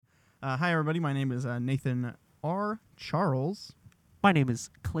Hi, everybody. My name is Nathan R. Charles. My name is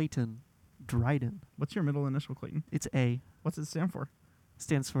Clayton Dryden. What's your middle initial, Clayton? It's A. What's it stand for?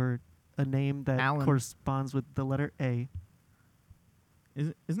 Stands for a name that Alan. corresponds with the letter A.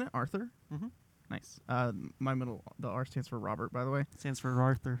 Isn't it Arthur? Mm-hmm. Nice. The R stands for Robert, by the way. Stands for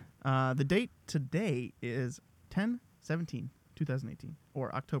Arthur. The date today is 10/17/2018,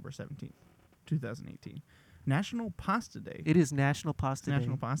 or October 17th, 2018. National Pasta Day. It is National Pasta Day.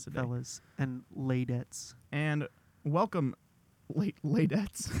 National Pasta Day. Fellas and ladettes. And welcome,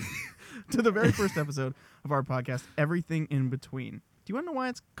 ladettes, to the very first episode of our podcast, Everything in Between. Do you want to know why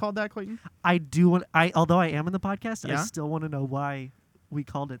it's called that, Clayton? I do want. Although I am in the podcast, Yeah? I still want to know why we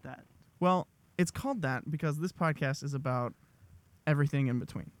called it that. Well, it's called that because this podcast is about everything in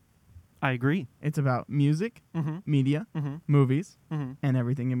between. I agree. It's about music, Mm-hmm. media, Mm-hmm. movies, Mm-hmm. and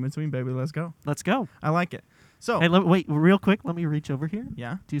everything in between, baby. Let's go. Let's go. I like it. So, Hey, wait, real quick. Let me reach over here.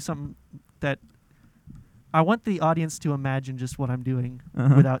 yeah. Do something that I want the audience to imagine just what I'm doing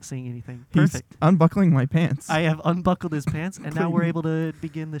Uh-huh. without saying anything. He's Perfect. unbuckling my pants. I have unbuckled his pants, and now we're Clayton. able to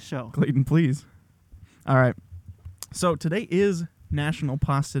begin the show. Clayton, please. All right. So today is National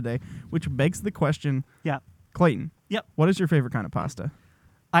Pasta Day, which begs the question. Yeah. Clayton. Yep. What is your favorite kind of pasta?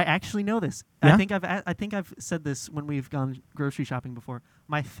 I actually know this. Yeah? I think I've said this when we've gone grocery shopping before.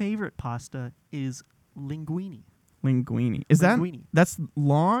 My favorite pasta is linguine. Linguine. Is Linguine. that's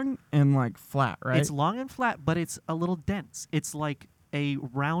long and like flat, right? It's long and flat, but it's a little dense. It's like a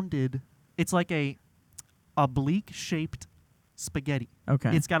rounded. It's like a oblique shaped spaghetti.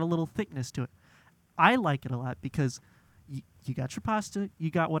 Okay. It's got a little thickness to it. I like it a lot because you got your pasta,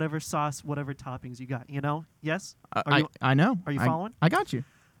 you got whatever sauce, whatever toppings you got. You know? Yes. I know. Are you following? I got you.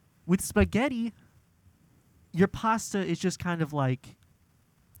 With spaghetti, your pasta is just kind of like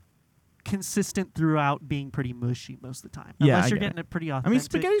consistent throughout, being pretty mushy most of the time. Yeah, Unless I you're get getting it pretty I authentic. mean,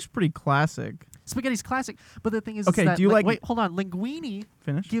 spaghetti's pretty classic. Spaghetti's classic, but the thing is, Okay, that, do you like- wait, hold on. Linguine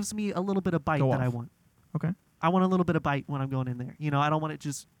Finish. gives me a little bit of bite Go that I off. want. Okay. I want a little bit of bite when I'm going in there. You know, I don't want it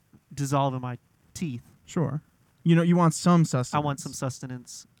just dissolve in my teeth. Sure. You want some sustenance. I want some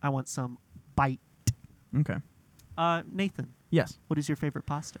sustenance. I want some bite. Okay. Nathan, Yes. what is your favorite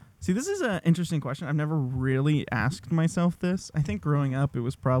pasta? See, this is an interesting question. I've never really asked myself this. I think growing up, it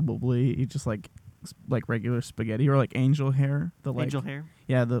was probably just like regular spaghetti or like angel hair. Angel hair?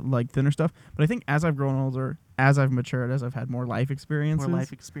 Yeah, the like thinner stuff. But I think as I've grown older, as I've matured, as I've had more life experiences, More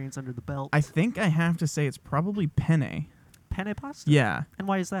life experience under the belt. I think I have to say it's probably penne. Penne pasta? Yeah. And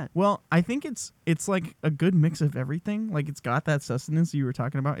why is that? Well, I think it's like a good mix of everything. Like it's got that sustenance you were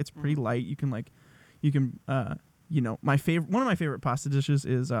talking about. It's pretty light. You can one of my favorite pasta dishes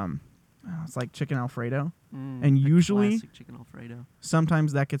is it's like chicken Alfredo. And the usually- classic chicken Alfredo.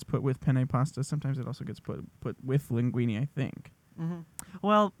 Sometimes that gets put with penne pasta. Sometimes it also gets put with linguine, I think. Mm-hmm.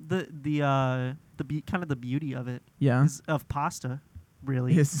 Well, the kind of the beauty of it Yeah. is of pasta,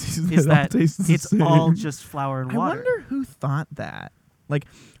 really, Is is it all that tastes the it's same? all just flour and I water. wonder who thought that. Like,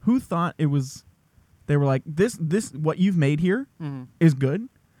 who thought it was? They were like, this what you've made here Mhm. is good.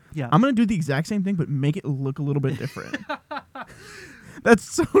 Yeah. I'm gonna do the exact same thing, but make it look a little bit different. That's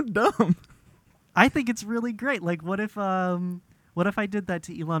so dumb. I think it's really great. Like, what if I did that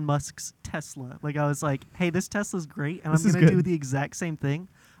to Elon Musk's Tesla? Like, I was like, hey, this Tesla's great, and This I'm is gonna do good. the exact same thing,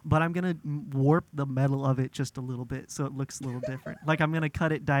 but I'm gonna warp the metal of it just a little bit so it looks a little different. Like, I'm gonna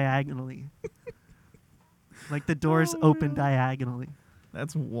cut it diagonally. Like the doors Oh, open man. diagonally.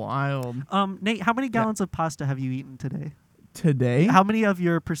 That's wild. Nate, how many gallons of pasta have you eaten today? Today? How many of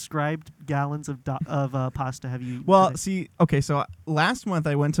your prescribed gallons of pasta have you eaten Well, today? see, okay, so last month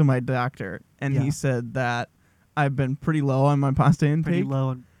I went to my doctor, and Yeah. he said that I've been pretty low on my pasta intake. Pretty low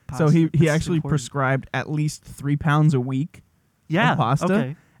on pasta. So he That's actually important. prescribed at least 3 pounds a week yeah, of pasta.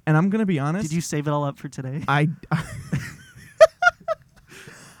 Okay. And I'm gonna be honest. Did you save it all up for today? I've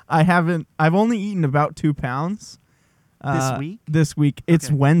only eaten about 2 pounds. This week? This week. It's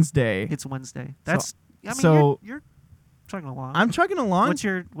Okay. Wednesday. It's Wednesday. That's. I mean, so- you're chugging along. I'm chugging along.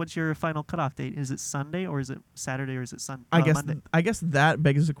 What's your final cutoff date? Is it Sunday or is it Saturday or is it Monday? I guess that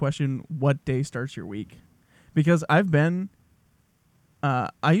begs the question: what day starts your week? Because I've been.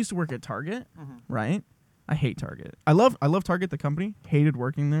 I used to work at Target, Mhm. right? I hate Target. I love Target, the company. Hated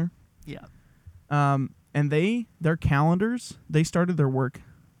working there. Yeah. And their calendars, they started their work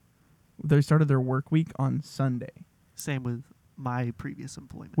week on Sunday, Same with my previous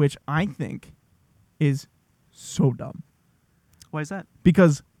employment. which I think is so dumb. Why is that?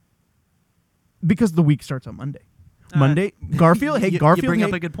 Because the week starts on Monday. Monday, Garfield. Hey, you Garfield. bring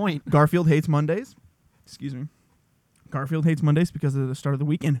up a good point. Garfield hates Mondays. Excuse me. Garfield hates Mondays because of the start of the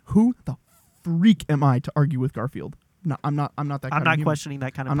week. And who the freak am I to argue with Garfield? No, I'm not. I'm not that. I'm kind not of human. questioning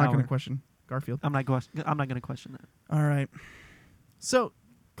that kind of I'm power. not going to question Garfield. I'm not going to question that. All right. So,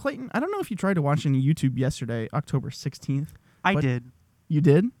 Clayton, I don't know if you tried to watch any YouTube yesterday, October 16th. I But- did. You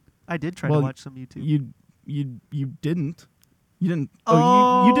did? I did try Well, to watch some YouTube. You didn't. You didn't.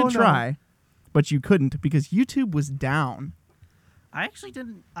 Oh, you did no. try, but you couldn't because YouTube was down. I actually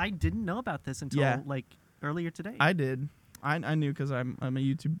didn't. I didn't know about this until Yeah. like earlier today. I did. I knew because I'm a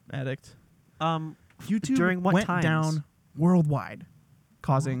YouTube addict. um YouTube During what went times? down worldwide,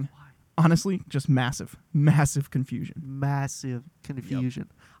 causing why? honestly just massive confusion. Massive confusion.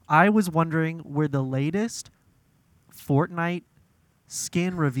 I was wondering where the latest Fortnite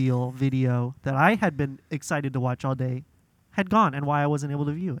skin reveal video that I had been excited to watch all day had gone and why I wasn't able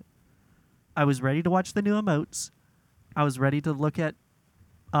to view it. I was ready to watch the new emotes. I was ready to look at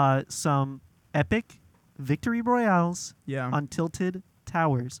some epic victory royales Yeah. on tilted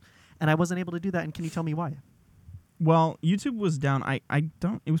towers, and I wasn't able to do that. And can you tell me why? Well, YouTube was down. I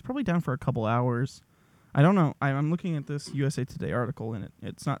don't. It was probably down for a couple hours. I don't know. I'm looking at this USA Today article, and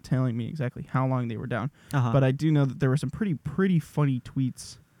it's not telling me exactly how long they were down. Uh-huh. But I do know that there were some pretty funny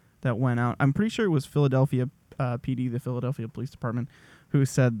tweets that went out. I'm pretty sure it was Philadelphia PD, the Philadelphia Police Department, who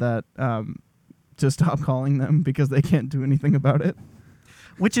said that to stop calling them because they can't do anything about it,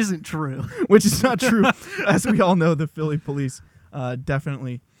 Which isn't true. which is not true. As we all know, the Philly police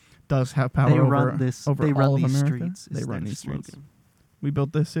definitely does have power They over, run this. over They all run of these America. streets. They is run their these streets. slogan. We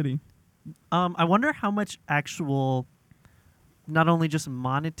built this city. I wonder how much actual, not only just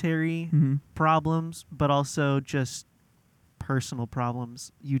monetary Mm-hmm. problems, but also just personal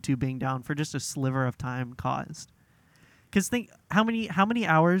problems YouTube being down for just a sliver of time caused. Because think how many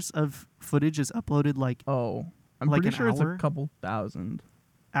hours of footage is uploaded, like Oh, I'm Like pretty an sure it's a hour? couple thousand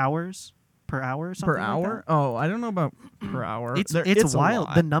hours per hour or something per like hour. that? Oh, I don't know about per hour. It's a wild.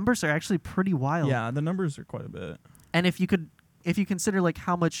 lot. The numbers are actually pretty wild. Yeah, the numbers are quite a bit. And if you consider like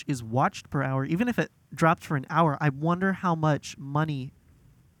how much is watched per hour, even if it dropped for an hour, I wonder how much money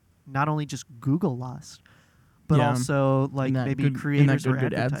not only just Google lost, but Yeah. also like In that maybe good, creators in that or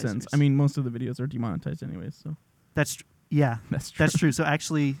good advertisers. AdSense. I mean, most of the videos are demonetized anyways, so yeah, that's true. that's true. So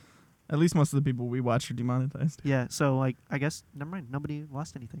actually, At least most of the people we watch are demonetized. yeah. So like, I guess never mind. Nobody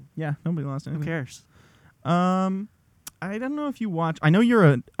lost anything. Yeah, nobody lost Who anything. cares? I don't know if you watch. I know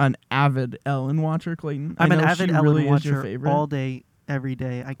you're an avid Ellen watcher, Clayton. I'm I an know avid she Ellen really is your watcher favorite. all day, every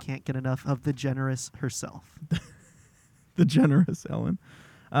day. I can't get enough of the generous herself. The generous Ellen.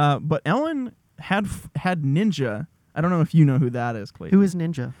 But Ellen had Ninja. I don't know if you know who that is, Clayton. Who is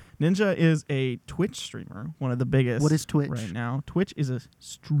Ninja? Ninja is a Twitch streamer, one of the biggest. What is Twitch? right now? Twitch is a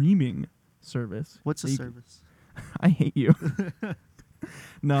streaming service. What's a that you service? I hate you.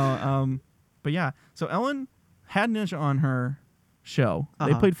 No, but yeah. So Ellen had Ninja on her show. They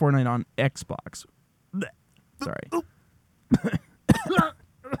Uh-huh. played Fortnite on Xbox. Sorry.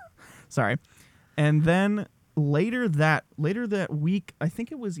 Sorry. And then later that week, I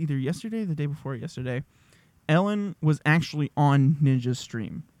think it was either yesterday or the day before yesterday, Ellen was actually on Ninja's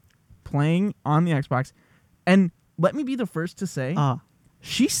stream playing on the Xbox. And let me be the first to say,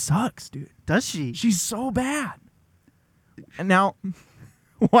 she sucks, dude. Does she? She's so bad. And now,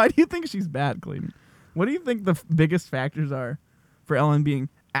 why do you think she's bad, Clayton? What do you think the biggest factors are for Ellen being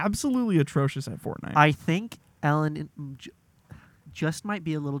absolutely atrocious at Fortnite? I think Ellen just might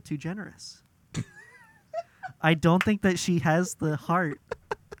be a little too generous. I don't think that she has the heart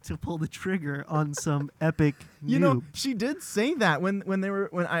to pull the trigger on some epic you noob. know, she did say that when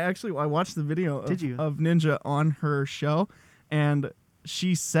I watched the video Did you? of Ninja on her show, and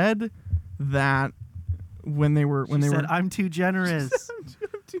she said that when they were She said, "I'm too generous.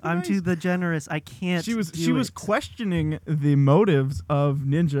 I'm nice." too the generous. I can't." She was do it." questioning the motives of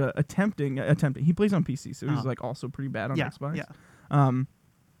Ninja attempting. He plays on PC, so he's Oh. like also pretty bad on Yeah, Xbox. yeah.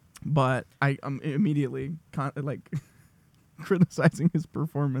 But I immediately criticizing his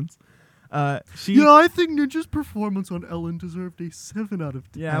performance. She I think Ninja's performance on Ellen deserved a 7 out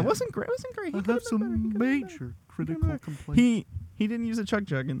of 10. it wasn't great. It wasn't great. He I could've have done better. He some could've done better. major critical better. complaints. He didn't use a chug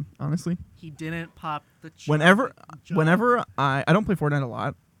jug, and honestly, He didn't pop the chug whenever I don't play Fortnite a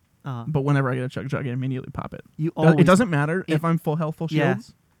lot, Uh, but whenever I get a chug jug, I immediately pop it. you always It doesn't matter if if- I'm full health, full Yeah.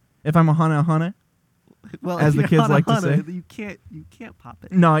 shields. If I'm a hana, well, as if the you're kids on a like to Hana, say. you can't pop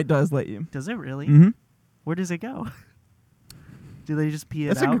it. no, it does let you. Does it really? Mm-hmm. Where does it go? Do they just pee it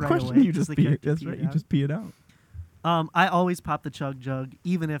That's out a good right question. away? You Does just the pee it. character That's pee right. it You out? just pee it out. I always pop the chug jug,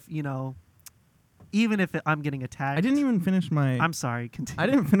 even if I'm getting attacked. I didn't even finish my. I'm sorry. Continue. I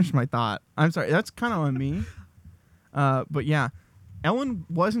didn't finish my thought. I'm sorry. That's kind of on me. But yeah, Ellen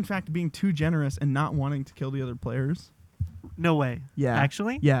was in fact being too generous and not wanting to kill the other players. No way. Yeah.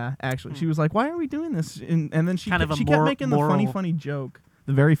 Actually? Yeah, actually. She was like, "Why are we doing this?" And then she Kind of a she kept making the moral- funny joke,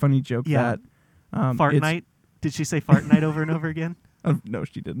 the very funny joke Yeah. that Fart it's- night? Did she say fart night over and over again? No,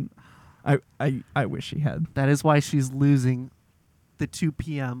 she didn't. I wish she had. That is why she's losing the 2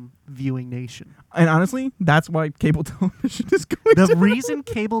 p.m. viewing nation. And honestly, that's why cable television is going The down. reason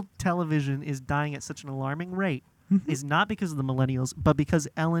cable television is dying at such an alarming rate is not because of the millennials, but because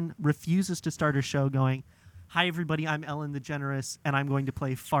Ellen refuses to start her show going, "Hi, everybody, I'm Ellen DeGeneres, and I'm going to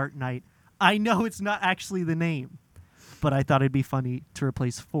play Fart Night." I know it's not actually the name, but I thought it'd be funny to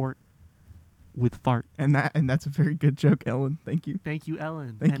replace Fort with Fart. And that's a very good joke, Ellen. Thank you. Thank you,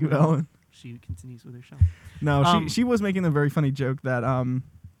 Ellen. Thank And you, Ellen. She continues with her show. No, she was making a very funny joke that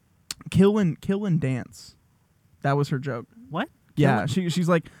kill and dance. That was her joke. What? Yeah, she's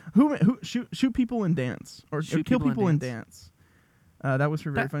like who shoot people and dance or Shoot kill people and people and dance. That was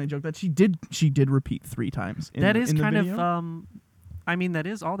her very funny joke that she did repeat 3 times. That is in the kind video. of, I mean, that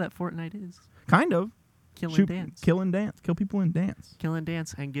is all that Fortnite is. Kind of Kill and shoot, dance. kill and dance, kill people and dance. Kill and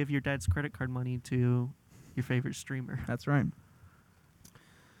dance and give your dad's credit card money to your favorite streamer. That's right.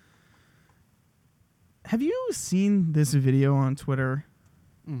 Have you seen this video on Twitter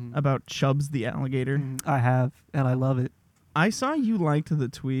Mhm. about Chubbs the alligator? I have, and I love it. I saw you liked the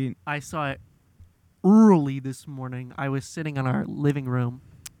tweet. I saw it early this morning. I was sitting in our living room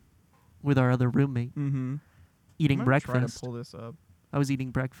with our other roommate Mm-hmm. eating Try to breakfast. pull this up. I was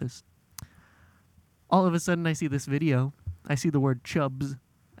eating breakfast. All of a sudden, I see this video. I see the word Chubbs,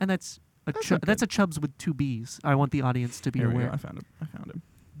 and that's That's okay. that's a Chubbs with 2 B's. I want the audience to be Here we go. aware. I found him.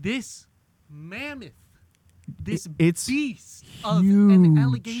 This mammoth, this It's beast of an huge.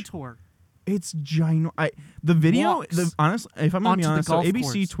 alligator. It's the video. Walks Honestly, if I'm gonna be onto the honest, so golf ABC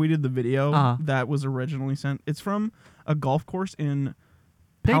course. tweeted the video Uh-huh. that was originally sent. It's from a golf course in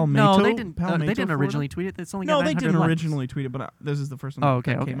They Palmetto. didn't. They Palmetto, didn't Florida? originally tweet it. It's only got No, they 900 didn't likes. originally tweet it, but this is the first one Oh,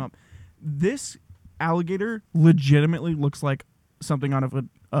 okay, that came okay. up. This alligator legitimately looks like something out of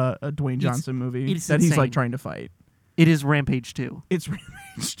a Dwayne Johnson movie it's that he's like insane. trying to fight. It is Rampage 2. It's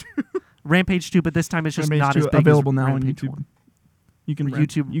Rampage 2. Rampage 2, but this time it's just Rampage not 2 as big available as now on Rampage YouTube. 1. You can Or rent,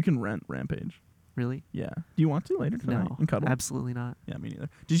 YouTube- You can rent Rampage. Really? Yeah. Do you want to later tonight No, and cuddle? absolutely not. Yeah, me neither.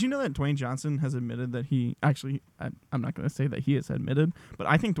 Did you know that Dwayne Johnson has admitted that he actually? I'm not going to say that he has admitted, but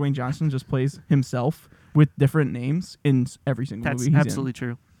I think Dwayne Johnson just plays himself with different names in every single That's movie he's absolutely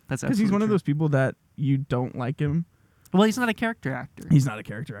true. That's because absolutely he's one of true. those people that you don't like him. Well, he's not a character actor. He's not a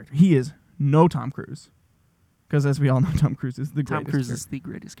character actor. He is no Tom Cruise. Because as we all know, Tom Cruise is the Tom greatest. Cruise is the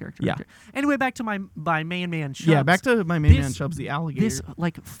greatest character Yeah. actor. Anyway, back to my man Chubbs. Yeah, back to my main This- man Chubbs the alligator. This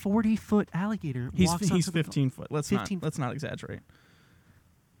like 40-foot alligator. he's walks he's onto the 15 foot. Let's 15 not exaggerate.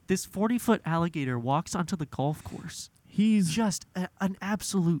 This 40-foot alligator walks onto the golf course. He's Just an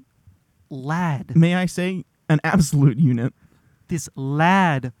absolute lad. may I say an absolute unit. This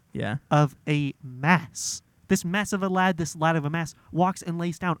lad Yeah. of a mass. This mass of a lad, this lad of a mass, walks and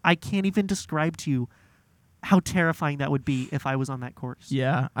lays down. I can't even describe to you how terrifying that would be if I was on that course.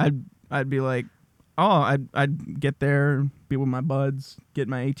 Yeah, I'd be like, I'd get there, be with my buds, get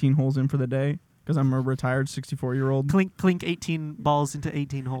my 18 holes in for the day because I'm a retired 64-year-old, Clink, clink, 18 balls into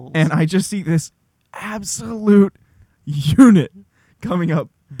 18 holes. and I just see this absolute unit coming up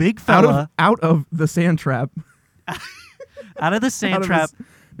Big fella out of the sand trap. out of the sand out of trap. his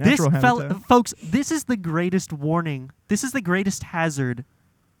This natural fella, habitat. folks, this is the greatest warning. This is the greatest hazard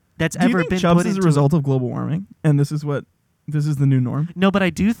that's Do you ever think been Chubbs put is into a result of global warming, and this is the new norm? No, but I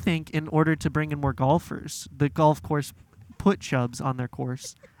do think in order to bring in more golfers, the golf course put Chubbs on their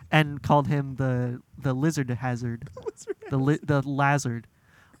course and called him the lizard hazard, the lazard.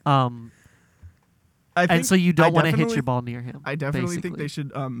 And so you don't want to hit your ball near him. I definitely think basically. they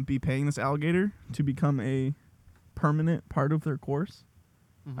should be paying this alligator to become a permanent part of their course.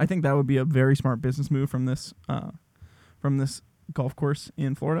 Mhm. I think that would be a very smart business move from this golf course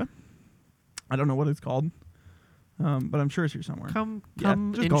in Florida. I don't know what it's called, but I'm sure it's here somewhere. Come Yeah,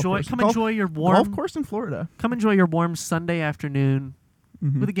 just golf enjoy. course. Come Golf- enjoy your Golf warm. course in Florida. Come enjoy your warm Sunday afternoon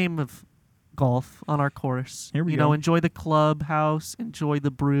Mhm. with a game of golf on our course. Here we you go. know, enjoy the clubhouse, enjoy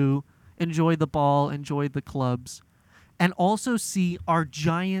the brew, enjoy the ball, enjoy the clubs, and also see our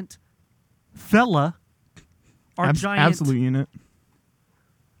giant fella, our giant absolute unit.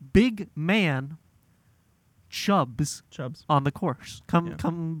 big man Chubbs Chubbs. on the course. Yeah.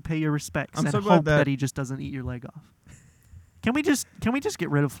 Come pay your respects I'm and so glad hope that that- he just doesn't eat your leg off. Can we just get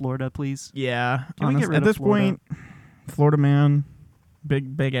rid of Florida, please? Yeah. Can we get rid at of this Florida? point, Florida man,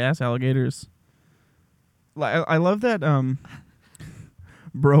 big ass alligators. I love that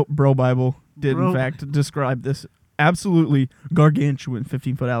Bro Bible did Bro- in fact describe this absolutely gargantuan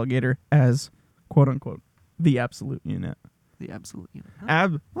 15-foot alligator as quote unquote the absolute unit. The absolute unit. Huh?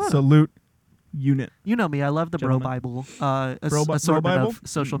 Absolute unit. You know me. I love the Bro Gentlemen. Bible. Bro Assortment Bible? of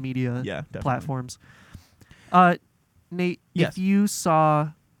social media Yeah, definitely. platforms. Nate, Yes. if you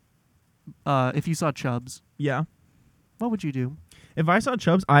saw Chubbs, Yeah. what would you do? If I saw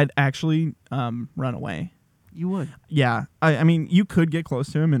Chubbs, I'd actually run away. You would. Yeah. I mean, you could get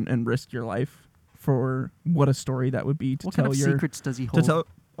close to him and risk your life for what a story that would be to What tell kind of your secrets does he to hold? tell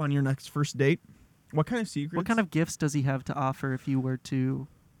on your next first date. What kind of secrets? What kind of gifts does he have to offer if you were to,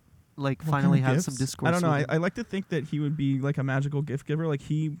 like, What finally kind of have some gifts? discourse? I don't know. with him? I like to think that he would be like a magical gift giver. Like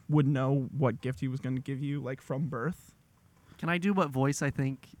he would know what gift he was going to give you, like from birth. Can I do what voice I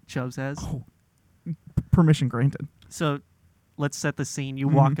think Chubbs has? Oh, permission granted. So, let's set the scene. You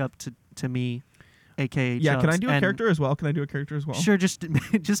Mhm. walk up to me, aka Yeah. Chubbs, Can I do a and- character as well? Can I do a character as well? Sure, just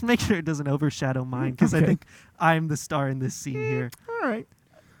make sure it doesn't overshadow mine, because I Okay. think I'm the star in this scene here. All right.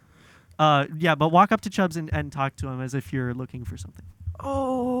 Yeah, but walk up to Chubbs and talk to him as if you're looking for something.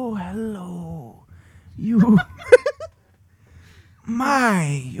 Oh, hello. You.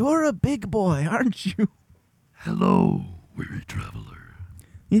 You're a big boy, aren't you? Hello, weary traveler.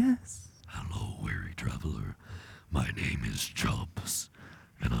 Yes. Hello, weary traveler. My name is Chubbs,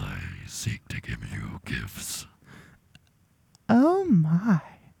 and I seek to give you gifts. Oh my.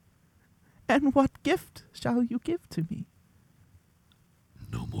 And what gift shall you give to me?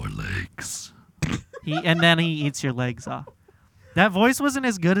 No more legs. And then he eats your legs off. That voice wasn't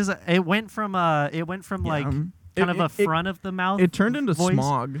as good as it went from like kind of a front of the mouth. It turned into voice.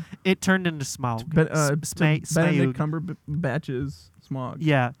 smog. It turned into smog. But Smaug. Benedict Cumberbatch's smog.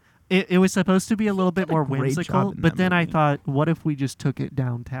 Yeah. It was supposed to be a little bit did a more great whimsical, job in but that then I movie. thought, what if we just took it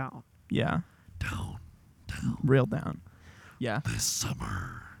downtown? Yeah. Down Real down. Yeah. this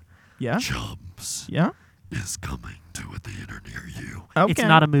summer. Yeah. Chubbs Yeah. is coming to a theater near you. Okay. It's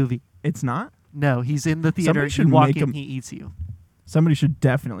not a movie. It's not? No, he's in the theater. Somebody You should walk make in, him- he eats you. Somebody should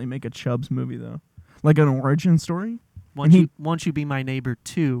definitely make a Chubbs movie though. Like an origin story. Won't you be my neighbor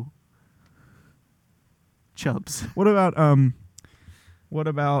too? Chubbs. What about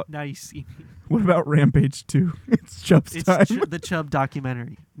Now you see me. what about Rampage 2? It's Chubbs It's time. the Chubb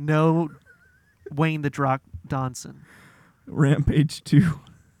documentary. No Wayne the Drock Donson. Rampage 2.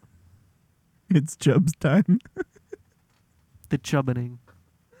 It's Chubbs time. The Chubbening.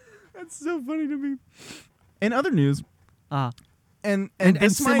 That's so funny to me. In other news, Ah. and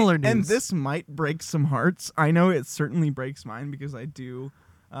And similar and news. this might break some hearts. I know it certainly breaks mine because I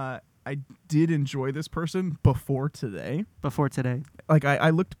did enjoy this person before today. Before today. Like I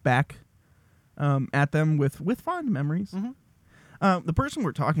looked back at them with fond memories. Mm-hmm. The person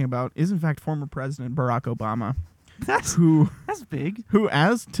we're talking about is in fact former President Barack Obama, That's who big.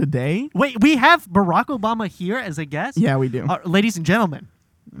 as today. Wait, we have Barack Obama here as a guest? Yeah, we do. Ladies and gentlemen,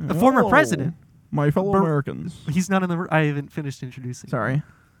 the former Oh, president. my fellow Americans. He's not in the. I haven't finished introducing. Sorry.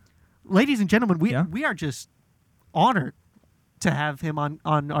 Ladies and gentlemen, Yeah? we are just honored to have him on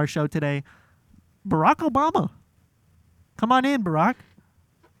our show today. Barack Obama. Come on in, Barack.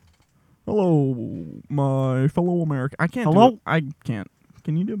 Hello, my fellow American. I can't. Hello? Do it. I can't.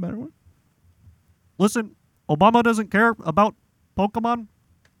 Can you do a better one? Listen, Obama doesn't care about Pokemon.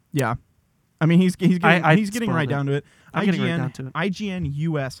 Yeah. I mean, he's getting I he's getting spoiled right it. down to it. I'm getting right down to it. IGN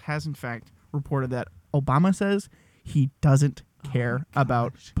US has in fact reported that Obama says he doesn't care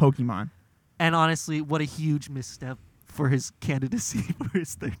about Pokemon. And honestly, what a huge misstep for his candidacy for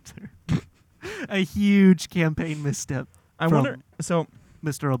his third term. A huge campaign misstep. I from wonder. So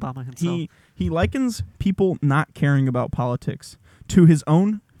Mr. Obama himself. he likens people not caring about politics to his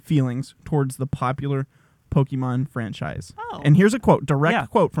own feelings towards the popular Pokemon franchise. Oh. And here's a quote, direct Yeah.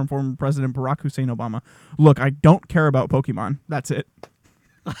 quote from former President Barack Hussein Obama. Look, I don't care about Pokemon. That's it.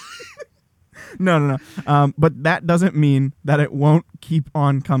 No. But that doesn't mean that it won't keep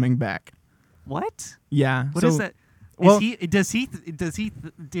on coming back. What? Yeah. What so, is that? well-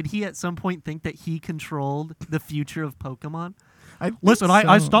 Did he at some point think that he controlled the future of Pokemon? I Listen, think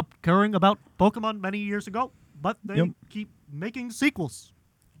I so. stopped caring about Pokemon many years ago, but they Yep. keep making sequels.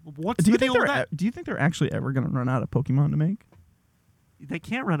 What's Do you the think deal with that? do you think they're actually ever going to run out of Pokemon to make? They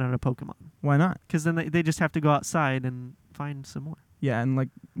can't run out of Pokemon Why not? because then they just have to go outside and find some more. Yeah, and like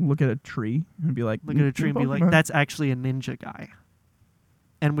look at a tree and be like, Look at a tree and be like, Pokemon. "That's actually a ninja guy,"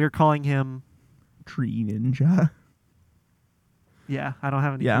 and we're calling him. Tree Ninja. Yeah, I don't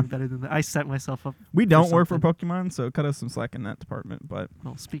have anything Yeah. better than that. I set myself up. We don't work for something. Pokemon, so cut us some slack in that department. But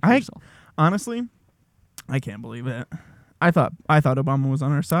Well, speak for I- yourself. honestly, I can't believe it. I thought Obama was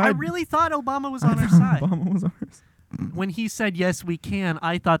on our side. I really thought Obama was I on our thought side. Obama was on our side. When he said yes, we can,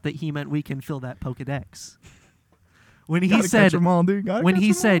 I thought that he meant we can fill that Pokedex. When he Gotta catch said 'em all, dude. Gotta when catch he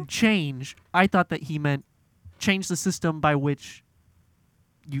 'em said all. change, I thought that he meant change the system by which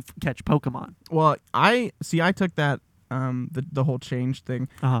you catch Pokemon. Well, I took that the whole change thing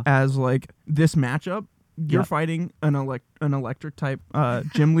Uh-huh. as like this matchup. You're Yep. fighting an electric type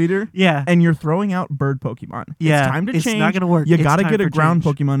gym leader, Yeah. and you're throwing out bird Pokemon. Yeah, It's time to it's change. not gonna work. You It's gotta time get a for ground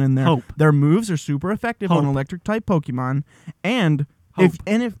change. Pokemon in there. Hope. Their moves are super effective on Hope. electric type Pokemon, and Hope.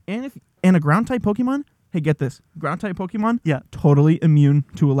 if a ground type Pokemon. Hey, get this. Ground type Pokemon, Yeah. totally immune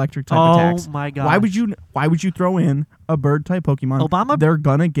to electric type Oh attacks. my god. Why would you throw in a bird type Pokemon? Obama- They're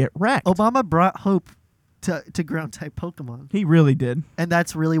gonna get wrecked. Obama brought hope to ground type Pokemon, He really did. and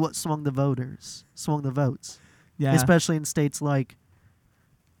that's really what swung the votes, Yeah. especially in states like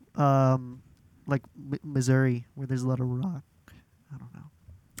Missouri, where there's a lot of rock. I don't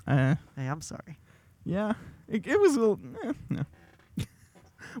know. Hey, I'm sorry. Yeah. It was a little. No.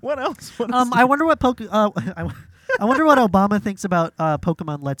 What else? What else? I wonder what I wonder what Obama thinks about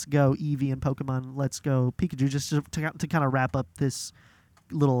Pokemon Let's Go Eevee and Pokemon Let's Go Pikachu. Just to kind of wrap up this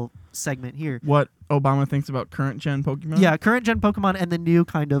little segment here. What Obama thinks about current gen Pokemon? Yeah, current gen Pokemon and the new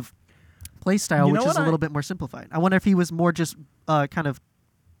kind of play style, You know which is what a little bit more simplified. I wonder if he was more just kind of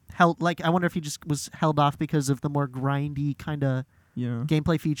held. Like, I wonder if he just was held off because of the more grindy kind of Yeah.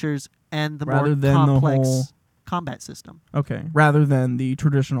 gameplay features and the Rather more than the complex whole- combat system. Okay. Rather than the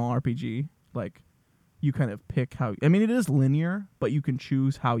traditional RPG, like you kind of pick how. I mean, it is linear, but you can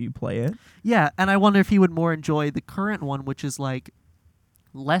choose how you play it. Yeah, and I wonder if he would more enjoy the current one, which is like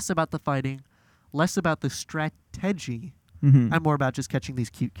less about the fighting, less about the strategy, Mm-hmm. and more about just catching these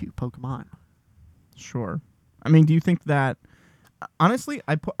cute Pokemon. Sure. I mean, do you think that? Honestly,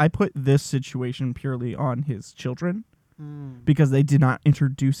 I put this situation purely on his children because they did not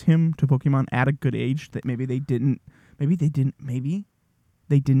introduce him to Pokemon at a good age. That maybe they didn't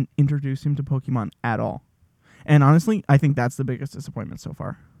introduce him to Pokemon at all. And honestly, I think that's the biggest disappointment so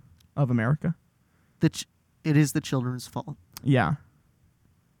far of America. It is the children's fault. Yeah.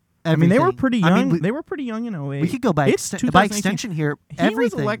 I mean, they were Everything. pretty I young. mean, they were pretty young in 08. we could go by It's by 2018. extension here. He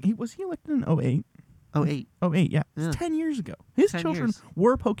Everything. was he elected in 08? 08. 08, yeah. Yeah. It's 10 years ago. His 10 children years.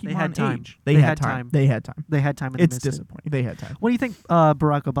 were Pokemon They had time. age. They had time. They had time. They had time. And It's they missed it. disappointing. They had time. What do you think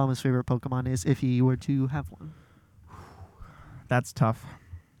Barack Obama's favorite Pokemon is if he were to have one? That's tough.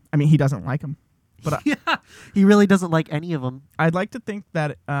 I mean, he doesn't like them. But Yeah, he really doesn't like any of them. I'd like to think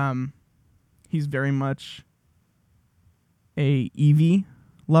that he's very much a Eevee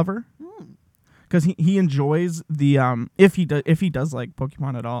lover because he enjoys the if he does like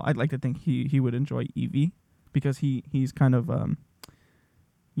Pokemon at all. I'd like to think he would enjoy Eevee because he's kind of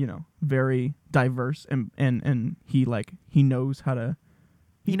very diverse and he knows how to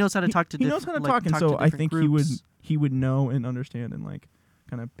He knows how to talk to. he knows how to talk, and so I think he would know and understand and like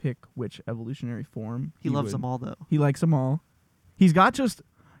kind of pick which evolutionary form He loves them all, though. He likes them all. He's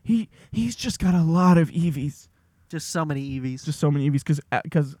just got a lot of Eevees. Just so many Eevees. Just so many Eevees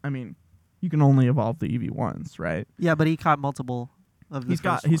because I mean, you can only evolve the Eevee once, right? Yeah, but he caught multiple of the He's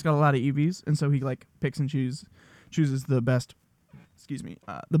got a lot of Eevees, and so he like picks and chooses the best. Excuse me,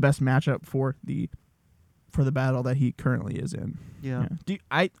 the best matchup for the battle that he currently is in. Yeah.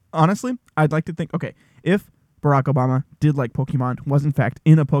 Honestly, I'd like to think, okay, if Barack Obama did like Pokemon, was in fact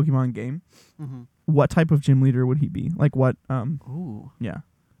in a Pokemon game, Mm-hmm. what type of gym leader would he be? Like what? Ooh. Yeah.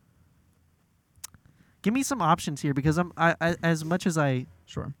 Give me some options here because I as much as I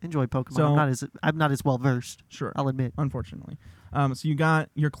Sure. enjoy Pokemon, So- I'm not as well versed. Sure. I'll admit. Unfortunately, so you got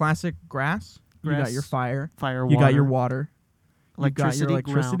your classic grass. You got Grass, your fire. Fire, You water, got your water. You got electricity, your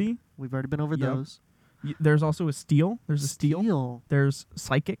electricity. ground. We've already been over Yep. those. There's also a steel. There's a steel. There's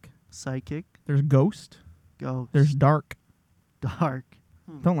psychic. Psychic, There's ghost. ghost, There's dark. dark.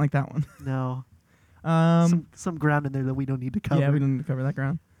 Don't like that one. No. Um, Some ground in there that we don't need to cover. yeah, we don't need to cover that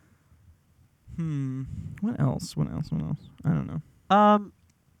ground. What else? I don't know.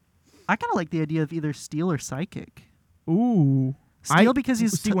 I kind of like the idea of either steel or psychic. Ooh. Steel because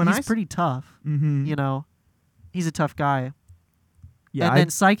he's when he's pretty tough. Mm-hmm. You know, he's a tough guy. Yeah. And then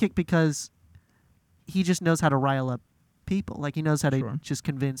psychic because he just knows how to rile up people. Like he knows how to Sure. just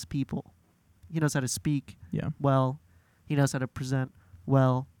convince people. He knows how to speak Yeah. well. He knows how to present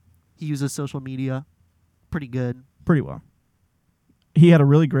well. He uses social media pretty good. Pretty well. He had a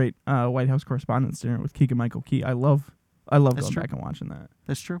really great White House Correspondents' Dinner with Keegan Michael Key. I love That's going true. back and watching that.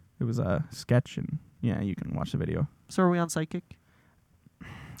 That's true. It was a sketch, and yeah, you can watch the video. So are we on psychic?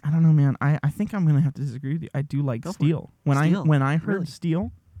 I don't know, man. I think I'm gonna have to disagree with you. I do like Go for steel. Steel. When I heard Really?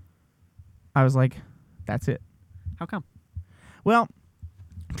 steel, I was like, that's it. How come? Well,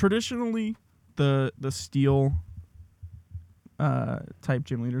 traditionally, the steel type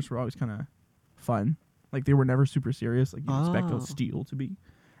gym leaders were always kind of fun. Like they were never super serious, like you expect Oh. a steel to be.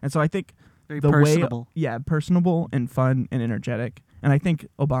 And so I think Very the personable. way, yeah, personable and fun and energetic. And I think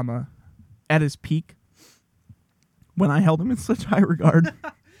Obama, at his peak, when I held him in such high regard,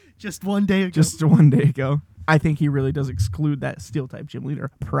 Just one day ago. just one day ago, I think he really does exclude that steel type gym leader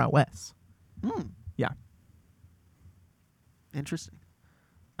prowess. Yeah. Interesting.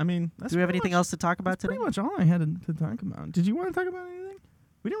 I mean, that's Do we have pretty anything much- else to talk about That's today? pretty much all I had to talk about. Did you want to talk about anything?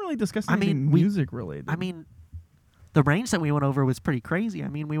 We didn't really discuss I mean, anything music related. I mean, the range that we went over was pretty crazy. I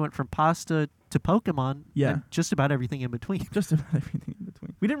mean, we went from pasta to Pokemon. Yeah. And just about everything in between. just about everything in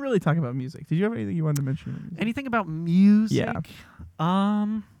between. We didn't really talk about music. Did you have anything you wanted to mention? Anything about music? Yeah.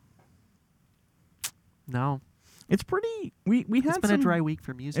 No. It's pretty. We It's had been a some- dry week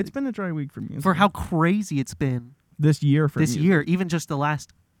for music. It's been a dry week for music. for how crazy it's been this year for this music. year, even just the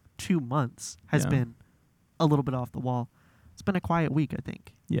last 2 months has Yeah. been a little bit off the wall. It's been a quiet week, I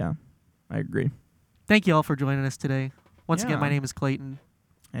think. Yeah, I agree. Thank you all for joining us today. Once again, Yeah. my name is Clayton,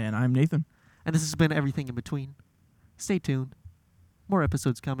 And I'm Nathan. and this has been Everything in Between. Stay tuned. More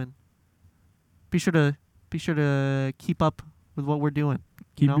episodes coming. Be sure to keep up with what we're doing.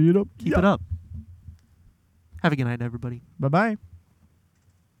 Keep it up. Keep it up. Have a good night, everybody. Bye bye.